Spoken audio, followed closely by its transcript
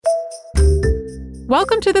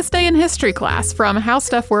Welcome to This Day in History class from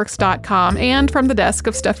HowStuffWorks.com and from the desk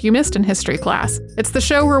of Stuff You Missed in History class. It's the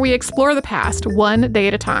show where we explore the past one day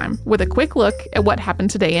at a time with a quick look at what happened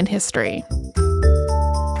today in history.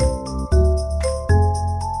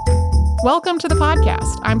 Welcome to the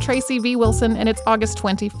podcast. I'm Tracy V. Wilson, and it's August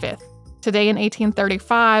 25th. Today in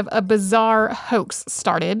 1835, a bizarre hoax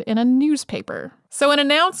started in a newspaper. So an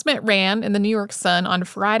announcement ran in the New York Sun on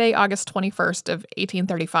Friday, August 21st of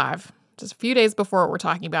 1835. Just a few days before what we're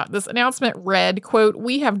talking about. This announcement read, quote,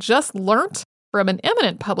 "We have just learnt from an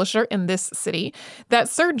eminent publisher in this city that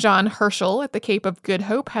Sir John Herschel at the Cape of Good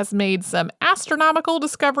Hope has made some astronomical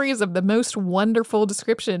discoveries of the most wonderful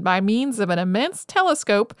description by means of an immense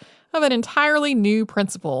telescope of an entirely new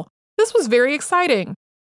principle. This was very exciting."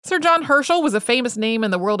 Sir John Herschel was a famous name in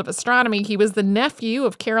the world of astronomy. He was the nephew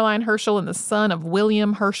of Caroline Herschel and the son of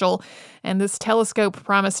William Herschel, and this telescope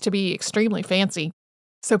promised to be extremely fancy.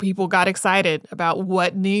 So people got excited about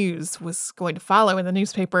what news was going to follow in the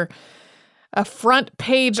newspaper. A front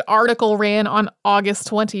page article ran on August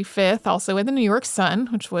 25th, also in the New York Sun,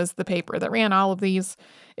 which was the paper that ran all of these.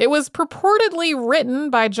 It was purportedly written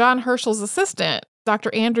by John Herschel's assistant,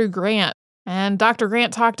 Dr. Andrew Grant. And Dr.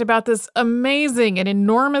 Grant talked about this amazing and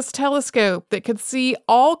enormous telescope that could see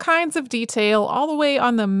all kinds of detail all the way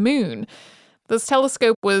on the moon. This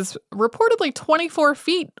telescope was reportedly 24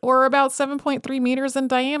 feet or about 7.3 meters in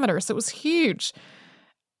diameter, so it was huge.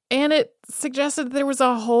 And it suggested there was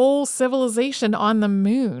a whole civilization on the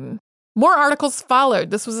moon. More articles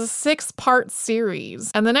followed. This was a 6-part series.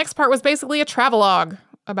 And the next part was basically a travelogue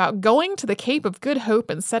about going to the Cape of Good Hope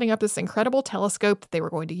and setting up this incredible telescope that they were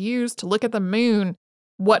going to use to look at the moon.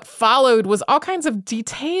 What followed was all kinds of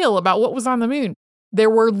detail about what was on the moon.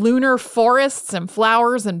 There were lunar forests and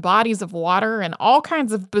flowers and bodies of water and all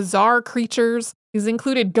kinds of bizarre creatures. These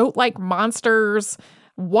included goat-like monsters,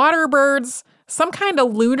 water birds, some kind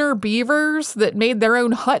of lunar beavers that made their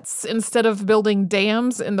own huts instead of building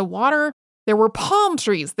dams in the water. There were palm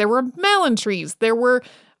trees, there were melon trees, there were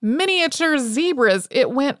miniature zebras. It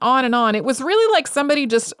went on and on. It was really like somebody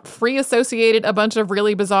just free associated a bunch of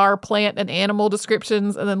really bizarre plant and animal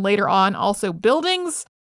descriptions and then later on also buildings.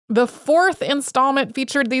 The 4th installment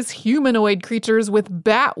featured these humanoid creatures with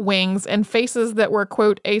bat wings and faces that were,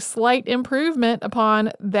 quote, a slight improvement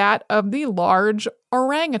upon that of the large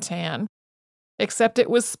orangutan. Except it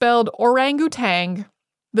was spelled orangutang.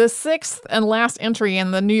 The 6th and last entry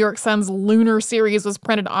in the New York Sun's lunar series was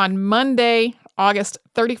printed on Monday, August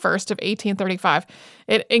 31st of 1835.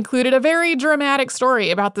 It included a very dramatic story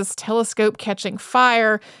about this telescope catching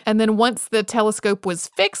fire, and then once the telescope was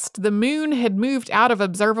fixed, the moon had moved out of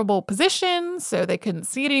observable position, so they couldn't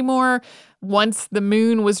see it anymore. Once the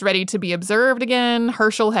moon was ready to be observed again,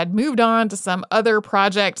 Herschel had moved on to some other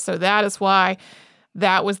project, so that is why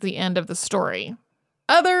that was the end of the story.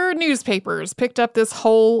 Other newspapers picked up this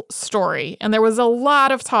whole story, and there was a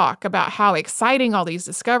lot of talk about how exciting all these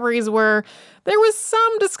discoveries were. There was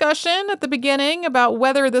some discussion at the beginning about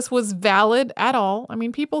whether this was valid at all. I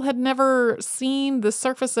mean, people had never seen the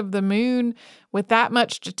surface of the moon with that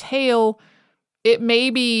much detail. It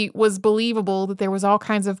maybe was believable that there was all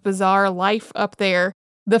kinds of bizarre life up there.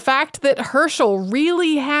 The fact that Herschel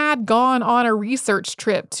really had gone on a research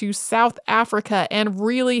trip to South Africa and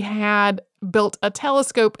really had built a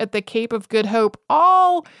telescope at the Cape of Good Hope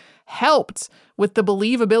all helped with the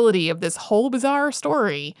believability of this whole bizarre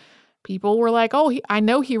story. People were like, oh, I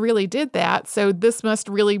know he really did that, so this must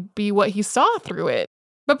really be what he saw through it.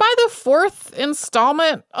 But by the 4th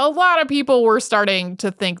installment, a lot of people were starting to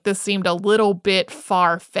think this seemed a little bit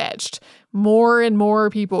far-fetched. More and more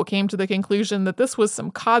people came to the conclusion that this was some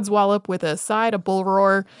codswallop with a side of bull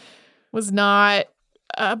roar. Was not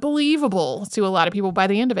believable to a lot of people by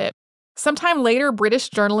the end of it. Sometime later, British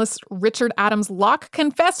journalist Richard Adams Locke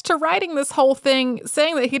confessed to writing this whole thing,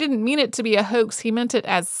 saying that he didn't mean it to be a hoax, he meant it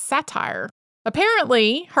as satire.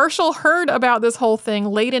 Apparently, Herschel heard about this whole thing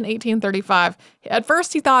late in 1835. At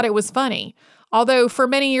first, he thought it was funny, although for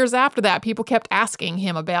many years after that, people kept asking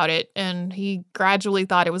him about it, and he gradually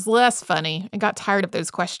thought it was less funny and got tired of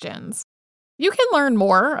those questions. You can learn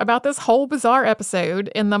more about this whole bizarre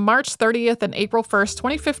episode in the March 30th and April 1st,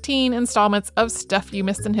 2015 installments of Stuff You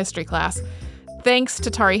Missed in History Class. Thanks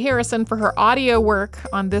to Tari Harrison for her audio work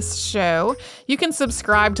on this show. You can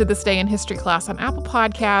subscribe to This Day in History Class on Apple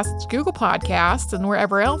Podcasts, Google Podcasts, and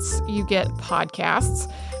wherever else you get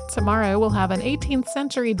podcasts. Tomorrow we'll have an 18th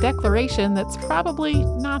century declaration that's probably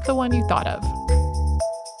not the one you thought of.